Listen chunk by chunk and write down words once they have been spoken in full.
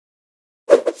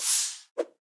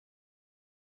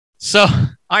So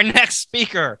our next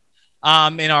speaker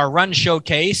in our run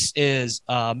showcase is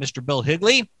Mr. Bill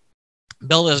Higley.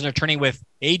 Bill is an attorney with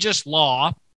Aegis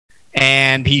Law,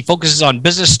 and he focuses on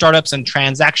business startups and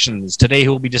transactions. Today, he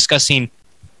will be discussing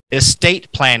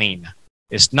estate planning.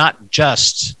 It's not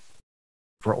just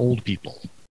for old people.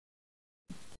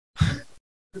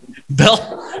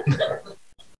 Bill?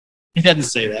 He doesn't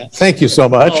say that. Thank you so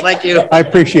much. Oh, thank you. I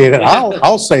appreciate it.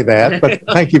 I'll say that, but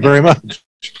thank you very much.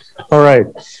 All right.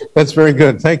 That's very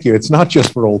good. Thank you. It's not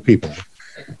just for old people.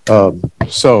 Thank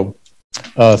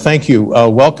you.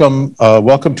 Welcome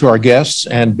to our guests,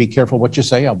 and be careful what you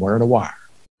say. I'm wearing a wire.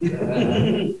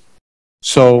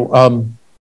 So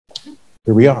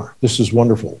here we are. This is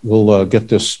wonderful. We'll get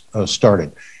this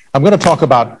started. I'm going to talk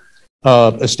about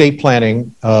estate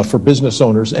planning for business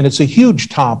owners, and it's a huge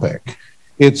topic.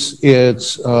 It's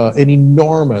an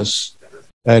enormous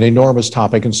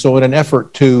topic, and so in an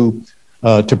effort to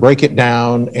break it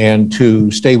down and to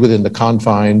stay within the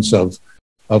confines of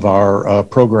our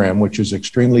program, which is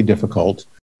extremely difficult,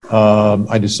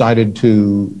 I decided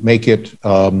to make it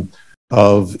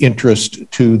of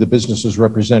interest to the businesses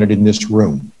represented in this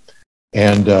room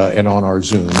and on our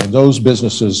Zoom. And those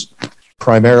businesses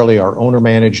primarily are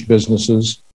owner-managed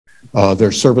businesses.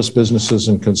 They're service businesses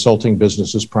and consulting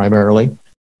businesses primarily.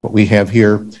 What we have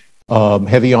here,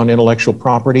 heavy on intellectual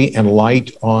property and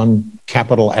light on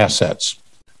capital assets.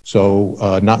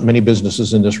 So not many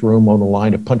businesses in this room own a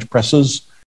line of punch presses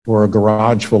or a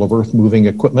garage full of earth-moving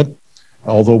equipment,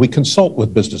 although we consult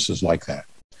with businesses like that.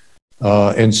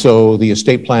 And so the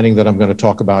estate planning that I'm going to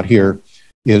talk about here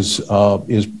is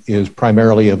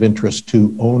primarily of interest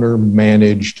to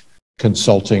owner-managed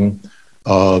consulting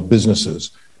businesses.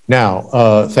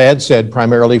 Now, Thad said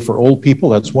primarily for old people.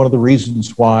 That's one of the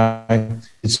reasons why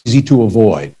it's easy to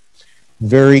avoid,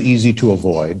 very easy to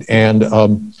avoid. And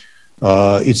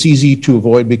it's easy to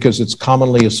avoid because it's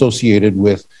commonly associated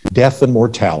with death and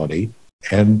mortality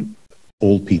and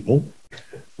old people,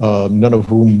 none of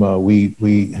whom we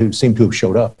seem to have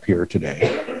showed up here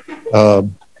today.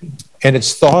 And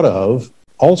it's thought of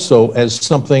also as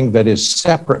something that is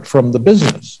separate from the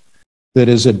business, that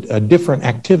is a different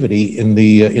activity in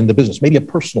the business, maybe a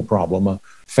personal problem, a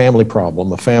family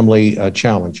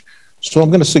challenge. So I'm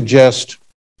going to suggest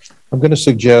a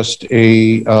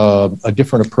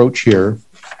different approach here,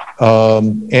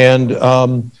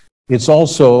 and it's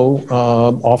also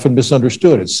often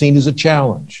misunderstood. It's seen as a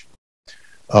challenge,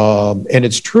 and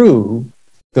it's true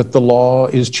that the law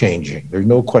is changing. There's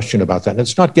no question about that, and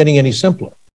it's not getting any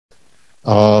simpler.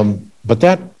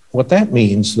 But what that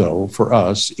means, though, for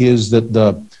us is that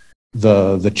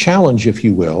the challenge, if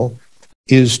you will,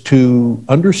 is to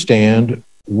understand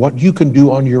what you can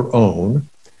do on your own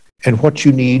and what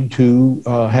you need to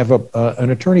have an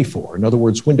attorney for. In other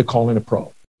words, when to call in a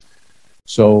pro.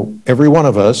 So every one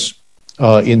of us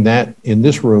in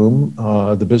this room,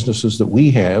 the businesses that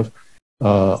we have,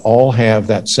 all have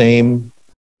that same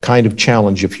kind of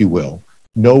challenge, if you will.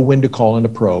 Know when to call in a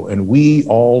pro, and we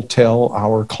all tell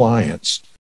our clients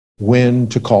when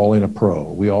to call in a pro.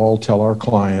 We all tell our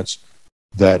clients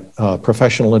that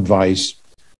professional advice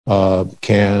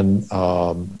can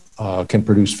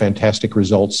produce fantastic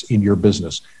results in your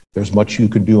business. There's much you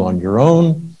can do on your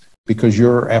own because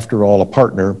you're, after all, a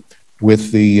partner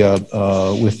with the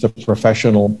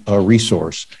professional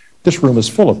resource. This room is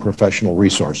full of professional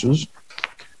resources.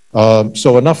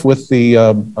 So enough with the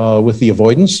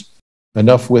avoidance,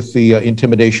 enough with the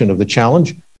intimidation of the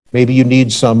challenge. Maybe you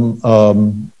need some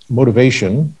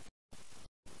motivation.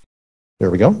 There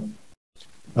we go.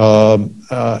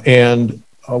 And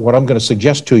what I'm going to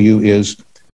suggest to you is,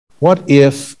 what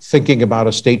if thinking about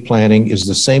estate planning is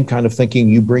the same kind of thinking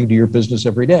you bring to your business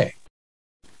every day?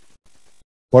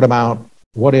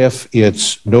 What if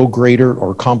it's no greater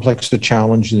or complex a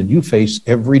challenge than you face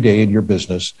every day in your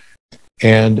business,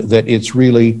 and that it's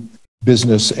really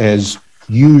business as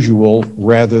usual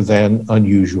rather than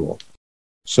unusual?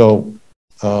 So,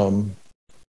 let's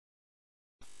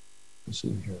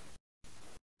see here.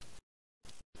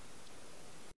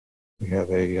 We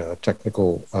have a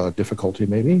technical difficulty,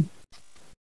 maybe.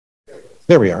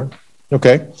 There we are.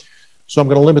 Okay. So I'm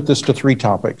going to limit this to three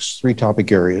topic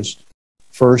areas.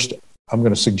 First, I'm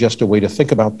going to suggest a way to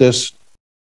think about this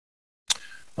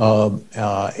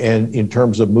and in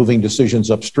terms of moving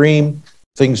decisions upstream,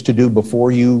 things to do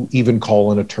before you even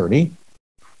call an attorney.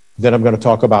 Then I'm going to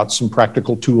talk about some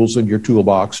practical tools in your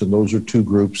toolbox, and those are two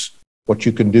groups: what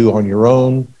you can do on your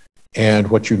own and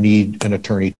what you need an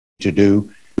attorney to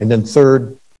do. And then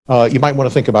third, you might want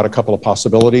to think about a couple of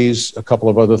possibilities, a couple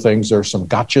of other things. There are some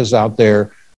gotchas out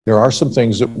there. There are some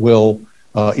things that will,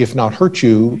 if not hurt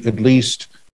you, at least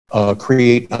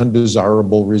create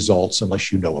undesirable results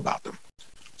unless you know about them.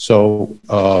 So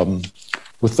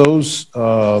with those,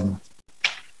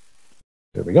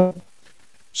 there we go.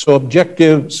 So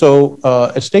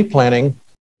estate planning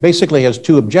basically has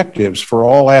two objectives for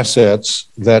all assets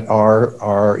that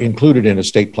are included in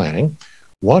estate planning.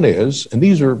 One is, and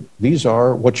these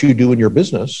are what you do in your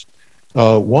business.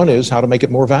 One is how to make it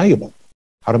more valuable,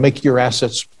 how to make your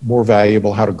assets more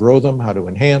valuable, how to grow them, how to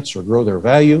enhance or grow their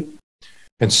value.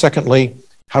 And secondly,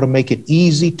 how to make it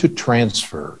easy to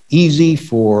transfer, easy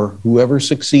for whoever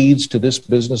succeeds to this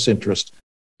business interest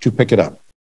to pick it up,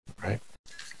 right?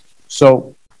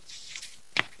 So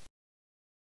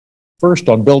first,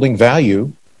 on building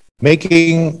value,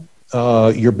 making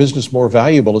your business more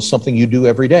valuable is something you do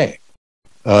every day.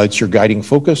 It's your guiding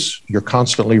focus. You're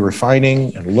constantly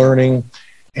refining and learning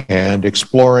and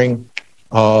exploring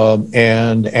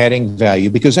and adding value,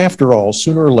 because after all,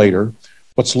 sooner or later,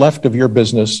 what's left of your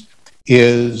business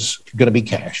is going to be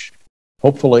cash,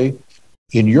 hopefully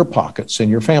in your pockets, in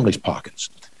your family's pockets.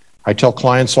 I tell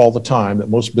clients all the time that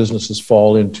most businesses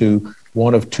fall into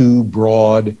one of two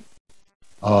broad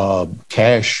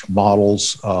cash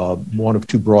models, one of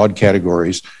two broad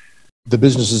categories. The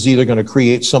business is either going to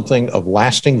create something of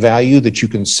lasting value that you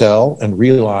can sell and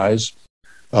realize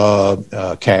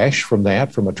cash from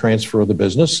that, from a transfer of the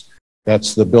business.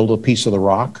 That's the build a piece of the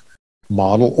rock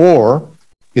model. Or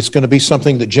it's going to be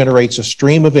something that generates a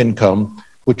stream of income,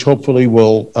 which hopefully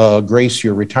will grace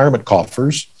your retirement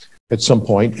coffers at some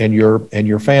point and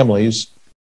your family's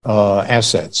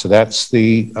assets. So that's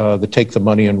the take the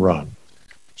money and run.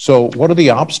 So what are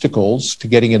the obstacles to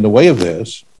getting in the way of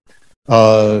this?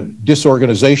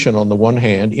 Disorganization on the one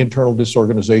hand, internal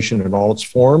disorganization in all its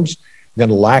forms, then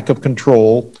lack of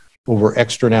control over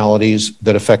externalities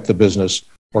that affect the business,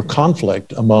 or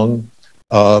conflict among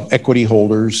equity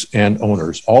holders and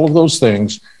owners. All of those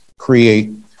things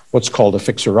create what's called a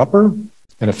fixer-upper,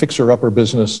 and a fixer-upper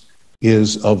business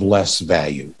is of less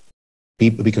value.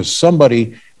 Because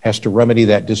somebody has to remedy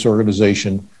that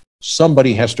disorganization,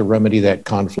 somebody has to remedy that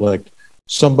conflict,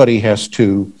 somebody has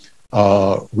to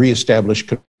reestablish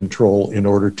control in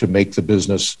order to make the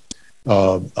business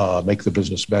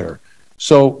better.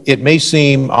 So it may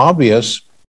seem obvious,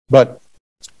 but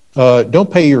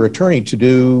don't pay your attorney to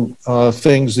do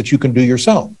things that you can do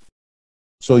yourself.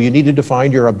 So you need to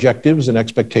define your objectives and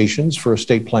expectations for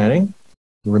estate planning.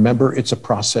 Remember, it's a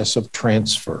process of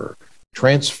transfer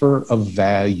of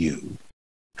value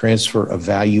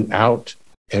out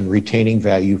and retaining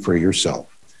value for yourself.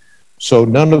 So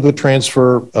none of the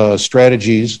transfer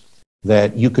strategies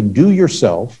that you can do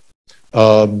yourself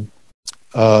are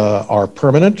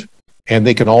permanent, and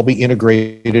they can all be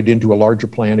integrated into a larger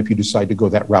plan if you decide to go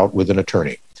that route with an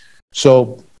attorney.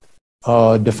 So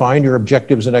define your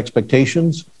objectives and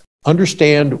expectations.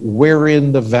 Understand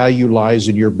wherein the value lies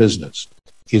in your business.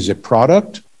 Is it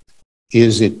product?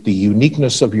 Is it the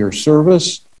uniqueness of your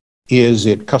service? Is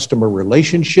it customer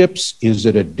relationships? Is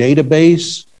it a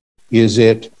database? Is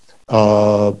it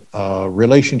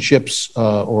relationships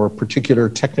or particular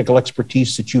technical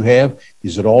expertise that you have?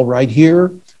 Is it all right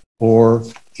here? Or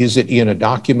is it in a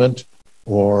document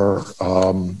or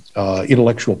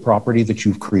intellectual property that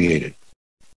you've created?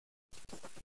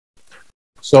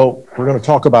 So we're going to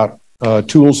talk about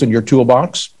tools in your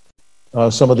toolbox.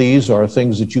 Some of these are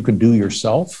things that you can do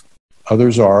yourself.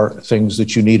 Others are things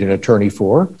that you need an attorney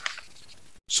for.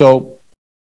 So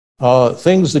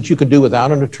things that you can do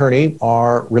without an attorney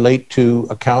relate to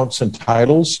accounts and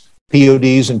titles,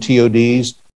 PODs and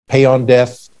TODs. Pay on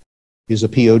death is a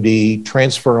POD.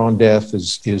 Transfer on death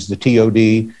is the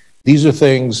TOD. These are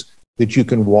things that you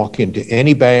can walk into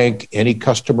any bank, any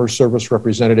customer service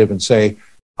representative and say,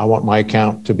 I want my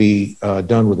account to be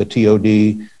done with a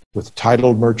TOD, with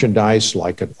titled merchandise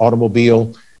like an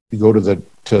automobile. You go to the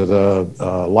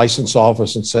license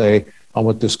office and say, I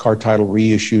want this car title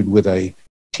reissued with a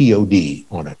TOD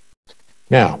on it.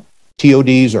 Now,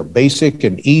 TODs are basic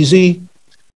and easy.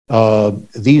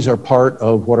 These are part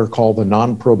of what are called the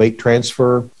non-probate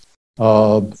transfer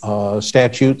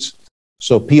statutes.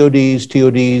 So PODs,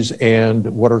 TODs, and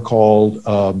what are called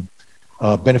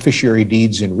beneficiary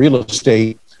deeds in real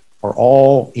estate are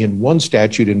all in one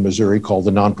statute in Missouri called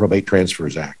the Non-Probate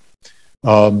Transfers Act.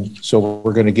 So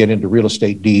we're going to get into real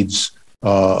estate deeds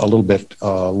a little bit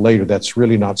later. That's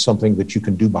really not something that you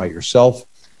can do by yourself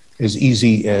as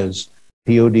easy as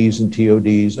PODs and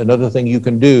TODs. Another thing you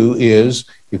can do is,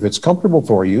 if it's comfortable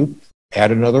for you, add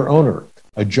another owner,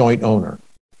 a joint owner.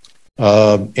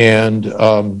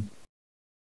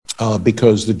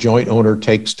 Because the joint owner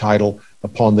takes title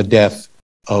upon the death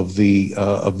of the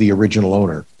original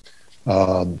owner.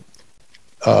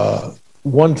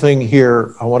 one thing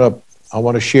here I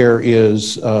want to share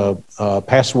is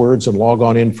passwords and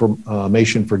logon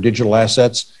information for digital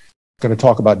assets. I'm going to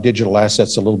talk about digital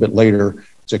assets a little bit later.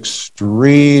 It's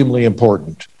extremely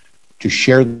important to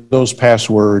share those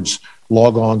passwords,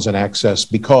 logons, and access,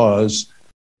 because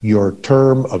your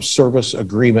term of service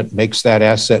agreement makes that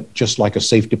asset just like a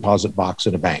safe deposit box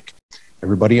in a bank.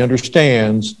 Everybody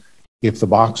understands if the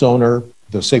box owner,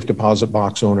 the safe deposit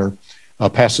box owner,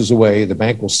 passes away, the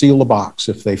bank will seal the box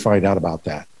if they find out about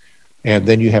that. And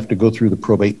then you have to go through the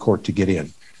probate court to get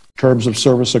in. Terms of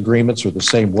service agreements are the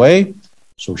same way.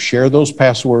 So share those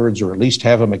passwords, or at least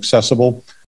have them accessible,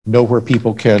 know where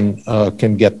people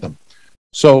can get them.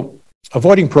 So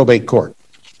avoiding probate court.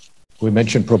 We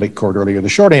mentioned probate court earlier. The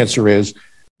short answer is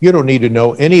you don't need to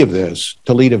know any of this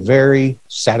to lead a very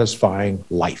satisfying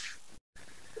life.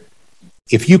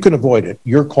 If you can avoid it,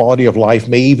 your quality of life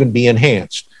may even be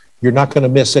enhanced. You're not going to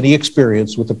miss any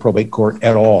experience with the probate court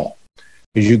at all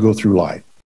as you go through life.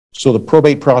 So the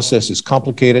probate process is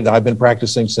complicated. I've been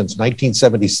practicing since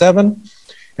 1977,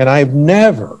 and I've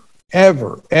never,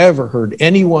 ever, ever heard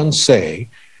anyone say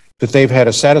that they've had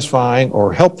a satisfying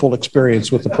or helpful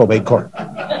experience with the probate court.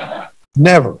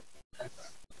 Never.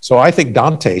 So I think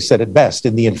Dante said it best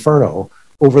in the Inferno.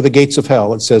 Over the gates of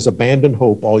hell, it says, "Abandon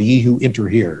hope, all ye who enter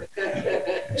here."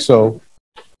 So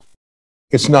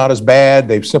it's not as bad.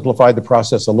 They've simplified the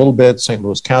process a little bit. St.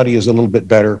 Louis County is a little bit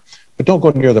better, but don't go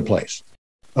near the place.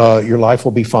 Your life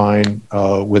will be fine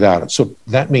without it. So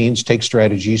that means take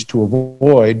strategies to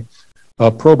avoid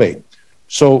probate.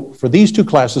 So for these two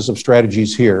classes of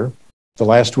strategies here, the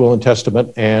last will and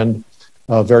testament and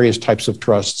various types of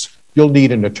trusts, you'll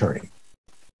need an attorney.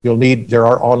 There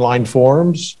are online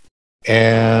forms,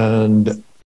 and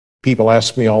people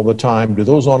ask me all the time, do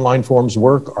those online forms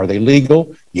work? Are they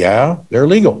legal? Yeah, they're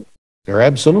legal. They're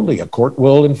absolutely, a court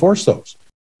will enforce those.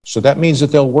 So that means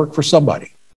that they'll work for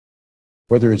somebody.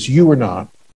 Whether it's you or not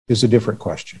is a different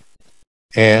question.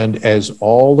 And as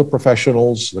all the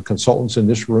professionals, the consultants in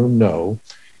this room know,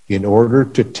 in order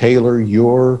to tailor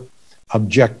your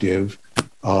objective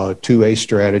to a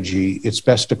strategy, it's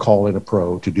best to call in a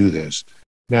pro to do this.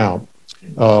 Now,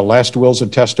 last wills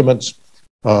and testaments,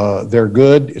 they're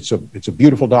good. It's a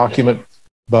beautiful document,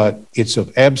 but it's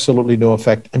of absolutely no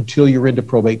effect until you're into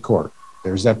probate court.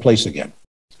 There's that place again.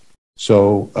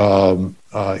 So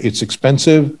it's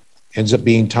expensive, ends up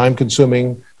being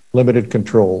time-consuming, limited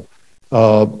control.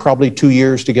 Probably 2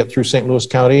 years to get through St. Louis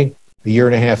County, a year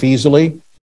and a half easily.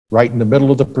 Right in the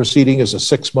middle of the proceeding is a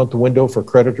 6-month window for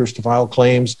creditors to file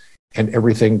claims, and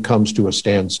everything comes to a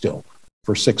standstill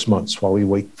for 6 months while we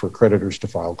wait for creditors to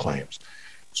file claims.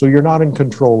 So you're not in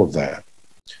control of that.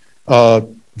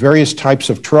 Various types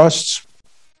of trusts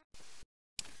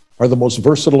are the most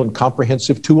versatile and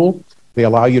comprehensive tool. They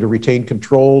allow you to retain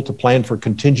control, to plan for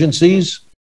contingencies.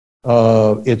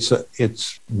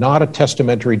 It's not a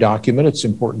testamentary document. It's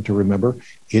important to remember.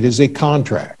 It is a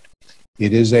contract.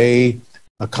 It is a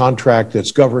contract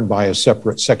that's governed by a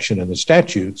separate section in the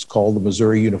statutes called the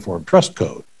Missouri Uniform Trust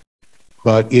Code.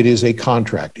 But it is a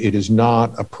contract. It is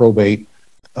not a probate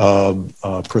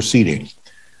proceeding.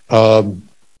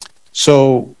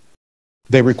 So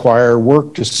they require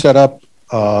work to set up,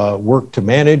 work to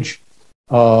manage.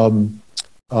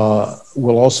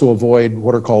 We'll also avoid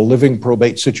what are called living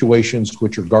probate situations,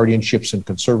 which are guardianships and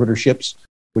conservatorships,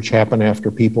 which happen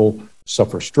after people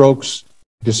suffer strokes,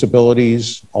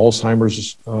 disabilities,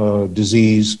 Alzheimer's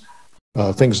disease,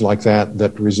 things like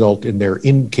that result in their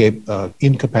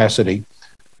incapacity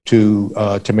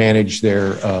to manage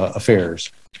their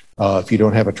affairs. If you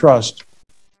don't have a trust,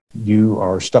 you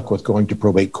are stuck with going to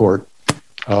probate court.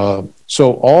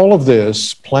 So all of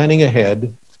this planning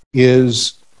ahead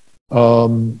is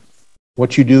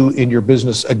what you do in your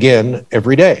business again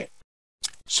every day.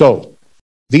 So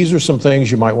these are some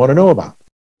things you might want to know about.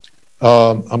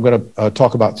 I'm going to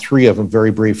talk about 3 of them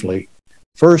very briefly.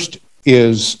 First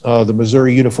is the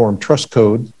Missouri Uniform Trust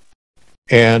Code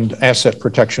and asset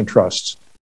protection trusts.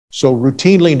 So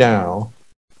routinely now,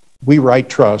 we write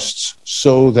trusts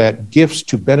so that gifts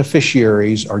to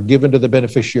beneficiaries are given to the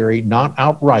beneficiary not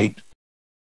outright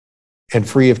and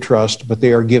free of trust, but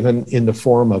they are given in the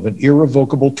form of an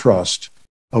irrevocable trust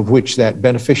of which that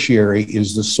beneficiary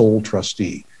is the sole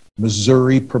trustee.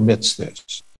 Missouri permits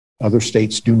this. Other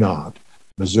states do not.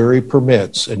 Missouri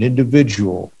permits an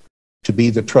individual to be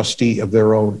the trustee of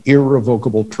their own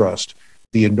irrevocable trust.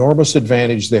 The enormous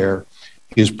advantage there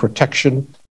is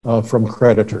protection from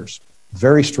creditors.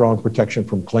 Very strong protection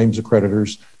from claims of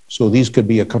creditors. So these could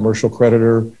be a commercial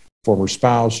creditor, former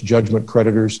spouse, judgment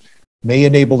creditors. May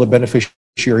enable the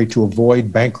beneficiary to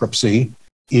avoid bankruptcy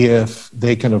if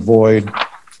they can avoid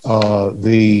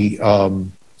the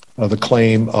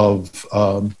claim of,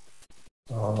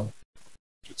 let's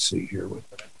see here,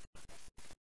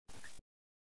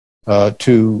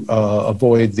 to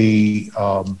avoid a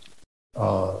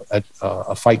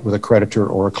fight with a creditor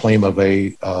or a claim of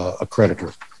a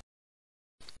creditor.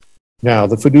 Now,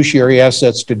 the Fiduciary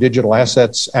Assets to Digital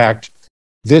Assets Act,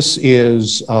 this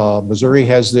is, Missouri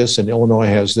has this and Illinois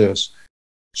has this.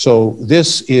 So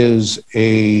this is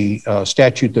a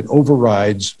statute that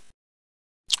overrides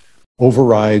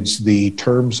the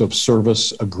terms of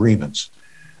service agreements.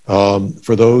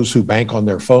 For those who bank on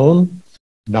their phone,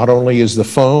 not only is the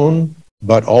phone,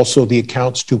 but also the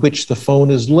accounts to which the phone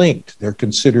is linked. They're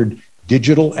considered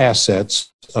digital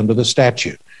assets under the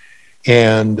statute.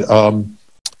 And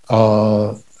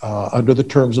under the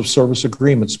terms of service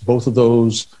agreements, both of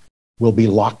those will be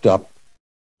locked up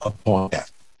upon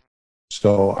death.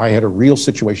 So I had a real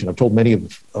situation. I've told many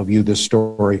of you this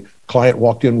story. Client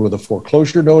walked in with a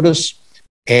foreclosure notice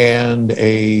and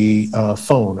a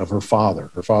phone of her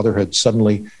father. Her father had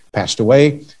suddenly passed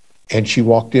away, and she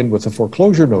walked in with a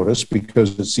foreclosure notice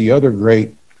because it's the other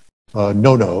great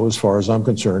no-no, as far as I'm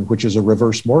concerned, which is a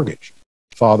reverse mortgage.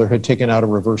 Father had taken out a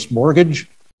reverse mortgage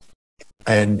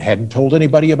and hadn't told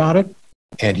anybody about it,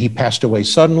 and he passed away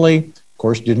suddenly. Of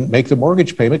course, didn't make the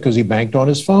mortgage payment because he banked on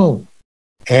his phone.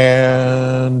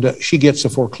 And she gets a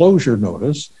foreclosure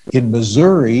notice. In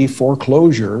Missouri,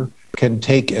 foreclosure can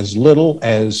take as little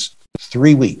as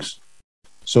 3 weeks.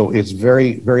 So it's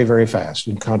very, very, very fast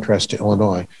in contrast to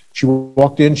Illinois. She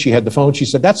walked in, she had the phone, she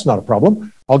said, that's not a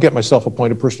problem. I'll get myself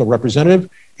appointed personal representative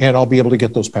and I'll be able to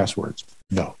get those passwords.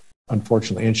 No,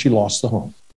 unfortunately. And she lost the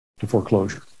home to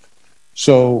foreclosure.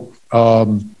 So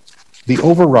the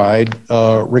override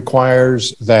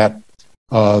requires that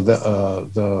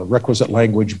the requisite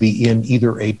language be in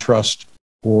either a trust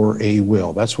or a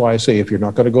will. That's why I say if you're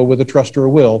not going to go with a trust or a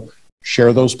will,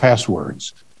 share those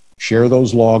passwords, share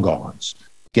those logons,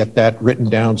 get that written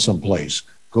down someplace.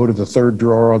 Go to the third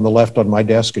drawer on the left on my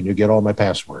desk and you get all my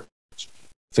passwords,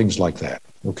 things like that,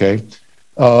 okay?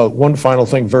 One final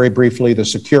thing, very briefly, the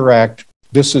Secure Act.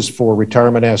 This is for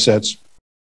retirement assets.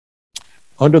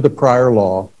 Under the prior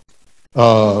law,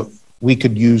 we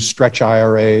could use stretch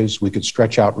IRAs. We could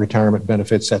stretch out retirement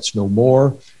benefits. That's no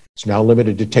more. It's now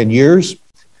limited to 10 years.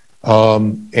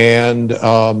 Retirement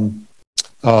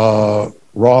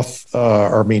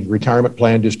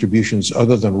plan distributions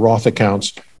other than Roth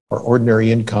accounts are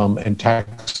ordinary income and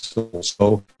taxable.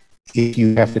 So if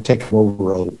you have to take them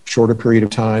over a shorter period of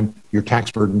time, your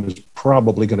tax burden is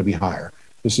probably going to be higher.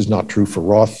 This is not true for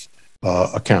Roth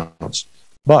accounts.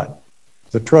 But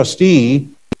the trust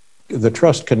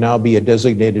can now be a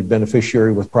designated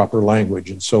beneficiary with proper language.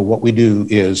 And so what we do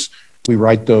is we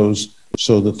write those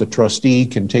so that the trustee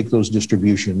can take those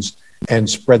distributions and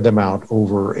spread them out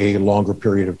over a longer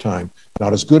period of time.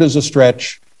 Not as good as a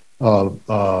stretch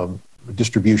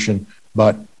distribution,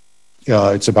 but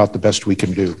it's about the best we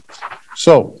can do.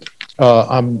 So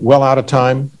I'm well out of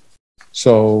time.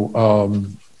 So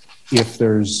if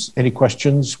there's any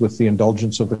questions, with the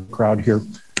indulgence of the crowd here,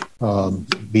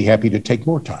 be happy to take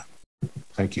more time.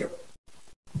 Thank you.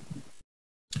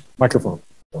 Microphone.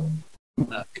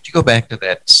 Could you go back to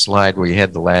that slide where you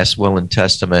had the last will and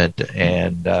testament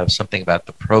and something about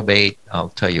the probate? I'll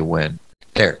tell you when.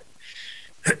 There.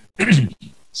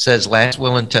 Says last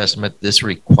will and testament, this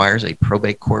requires a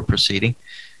probate court proceeding.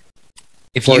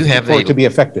 If you have for it to be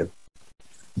effective.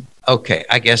 Okay,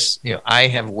 I guess, I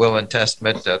have will and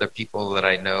testament. Other people that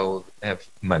I know have,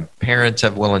 my parents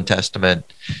have will and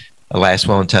testament, a last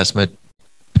will and testament.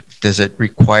 Does it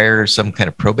require some kind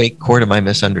of probate court? Am I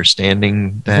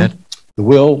misunderstanding that? The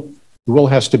will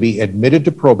has to be admitted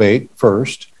to probate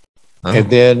first, and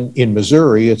then in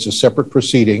Missouri, it's a separate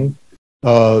proceeding.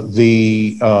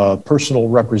 The personal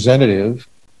representative,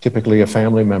 typically a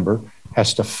family member,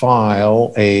 has to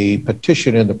file a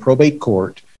petition in the probate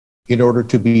court in order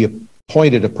to be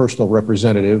appointed a personal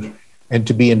representative and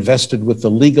to be invested with the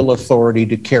legal authority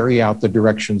to carry out the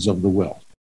directions of the will.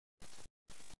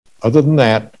 Other than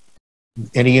that,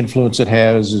 any influence it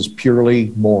has is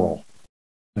purely moral.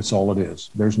 That's all it is.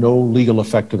 There's no legal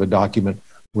effect to the document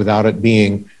without it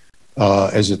being,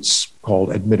 as it's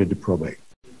called, admitted to probate.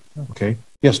 Okay?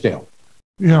 Yes, Dale.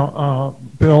 Yeah,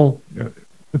 Bill,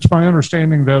 it's my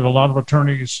understanding that a lot of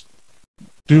attorneys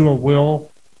do a will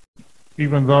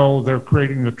even though they're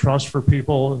creating the trust for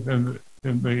people in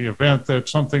the event that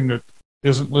something that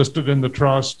isn't listed in the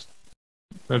trust,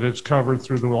 that it's covered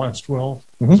through the last will.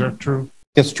 Is that true?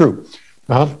 It's true.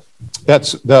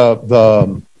 That's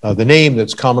the name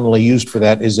that's commonly used for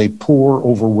that is a pour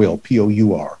over will,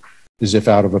 P-O-U-R, as if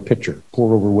out of a pitcher,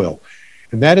 pour over will.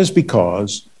 And that is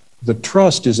because the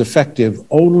trust is effective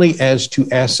only as to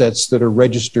assets that are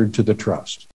registered to the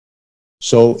trust.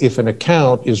 So if an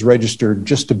account is registered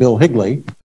just to Bill Higley,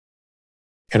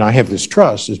 and I have this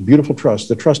trust, this beautiful trust,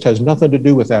 the trust has nothing to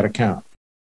do with that account.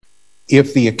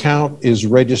 If the account is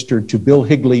registered to Bill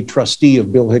Higley, trustee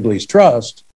of Bill Higley's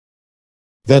trust,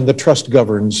 then the trust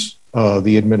governs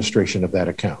the administration of that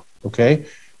account, okay?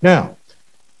 Now,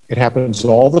 it happens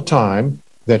all the time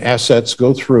that assets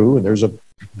go through, and there's a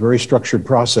very structured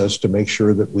process to make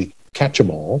sure that we catch them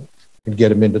all and get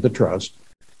them into the trust.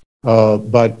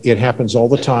 But it happens all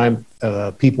the time.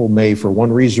 People may, for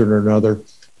one reason or another,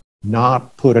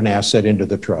 not put an asset into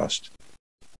the trust.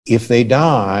 If they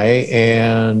die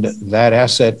and that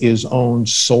asset is owned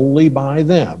solely by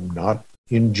them, not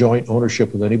in joint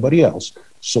ownership with anybody else,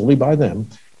 solely by them,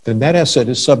 then that asset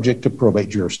is subject to probate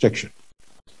jurisdiction.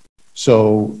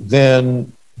 So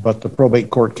then, but the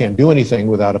probate court can't do anything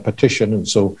without a petition, and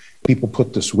so people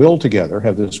put this will together,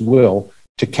 have this will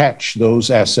to catch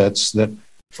those assets that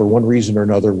for one reason or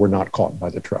another were not caught by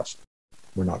the trust,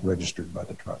 were not registered by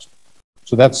the trust.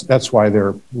 So that's why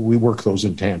we work those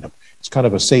in tandem. It's kind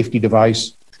of a safety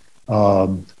device.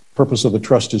 Purpose of the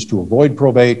trust is to avoid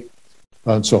probate.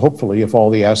 And so hopefully if all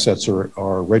the assets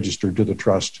are registered to the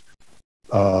trust,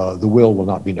 the will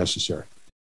not be necessary.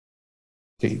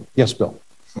 Okay. Yes, Bill.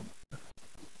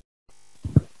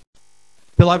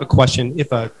 Bill, I have a question.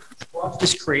 If a trust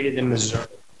is created in Missouri,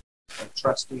 a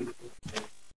trustee,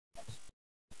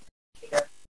 can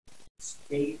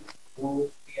state rules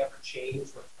be ever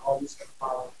changed, or always going to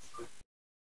follow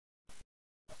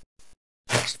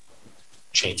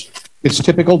change? It's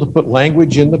typical to put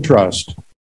language in the trust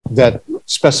that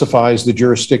specifies the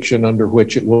jurisdiction under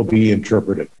which it will be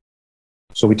interpreted.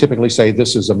 So we typically say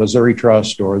this is a Missouri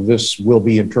trust, or this will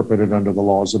be interpreted under the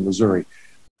laws of Missouri.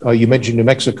 You mentioned New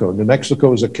Mexico. New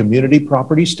Mexico is a community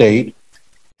property state,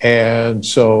 and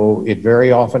so it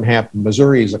very often happens.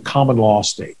 Missouri is a common law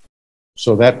state,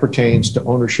 so that pertains to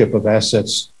ownership of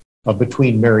assets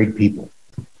between married people.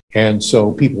 And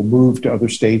so people move to other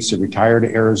states, they retire to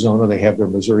Arizona, they have their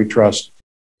Missouri trust.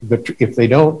 If they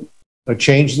don't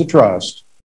change the trust,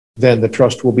 then the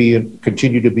trust will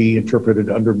continue to be interpreted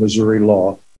under Missouri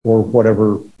law or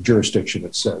whatever jurisdiction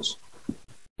it says.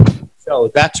 So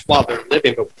that's while they're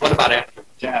living, but what about after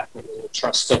death? The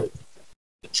trust, so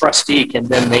the trustee can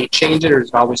then they change it, or is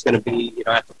it always going to be,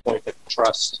 at the point that the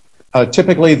trust?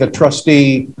 Typically, the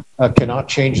trustee cannot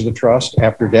change the trust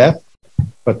after death,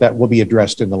 but that will be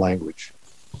addressed in the language.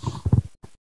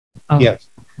 Oh. Yes.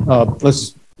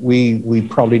 We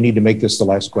probably need to make this the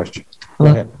last question. Go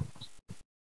ahead.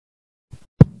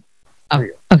 Oh,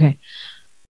 okay.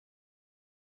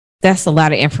 That's a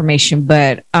lot of information,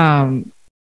 but I've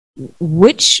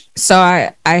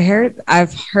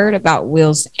heard about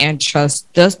wills and trusts.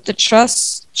 Does the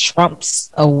trust trumps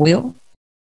a will?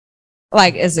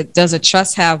 Like, does a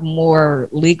trust have more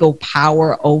legal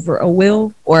power over a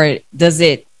will, or is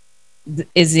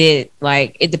it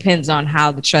like it depends on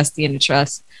how the trustee and the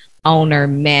trust owner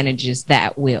manages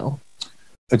that will?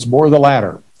 It's more the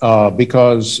latter,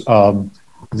 because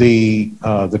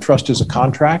the trust is a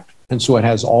contract, and so it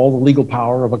has all the legal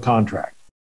power of a contract.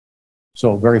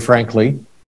 So very frankly,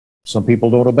 some people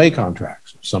don't obey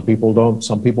contracts. Some people don't.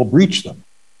 Some people breach them.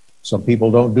 Some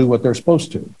people don't do what they're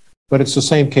supposed to. But it's the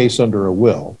same case under a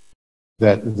will.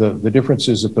 That the difference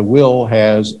is that the will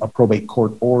has a probate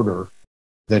court order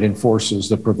that enforces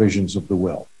the provisions of the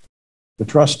will. The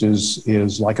trust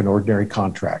is like an ordinary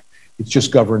contract. It's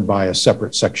just governed by a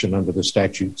separate section under the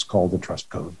statutes called the trust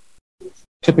code.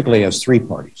 Typically has 3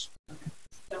 parties.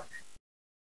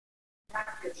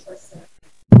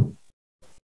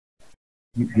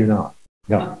 You're not.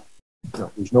 No.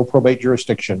 There's no probate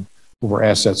jurisdiction over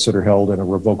assets that are held in a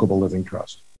revocable living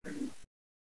trust.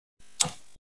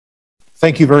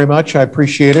 Thank you very much. I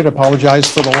appreciate it. Apologize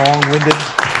for the long-winded.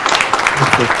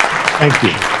 Thank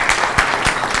you.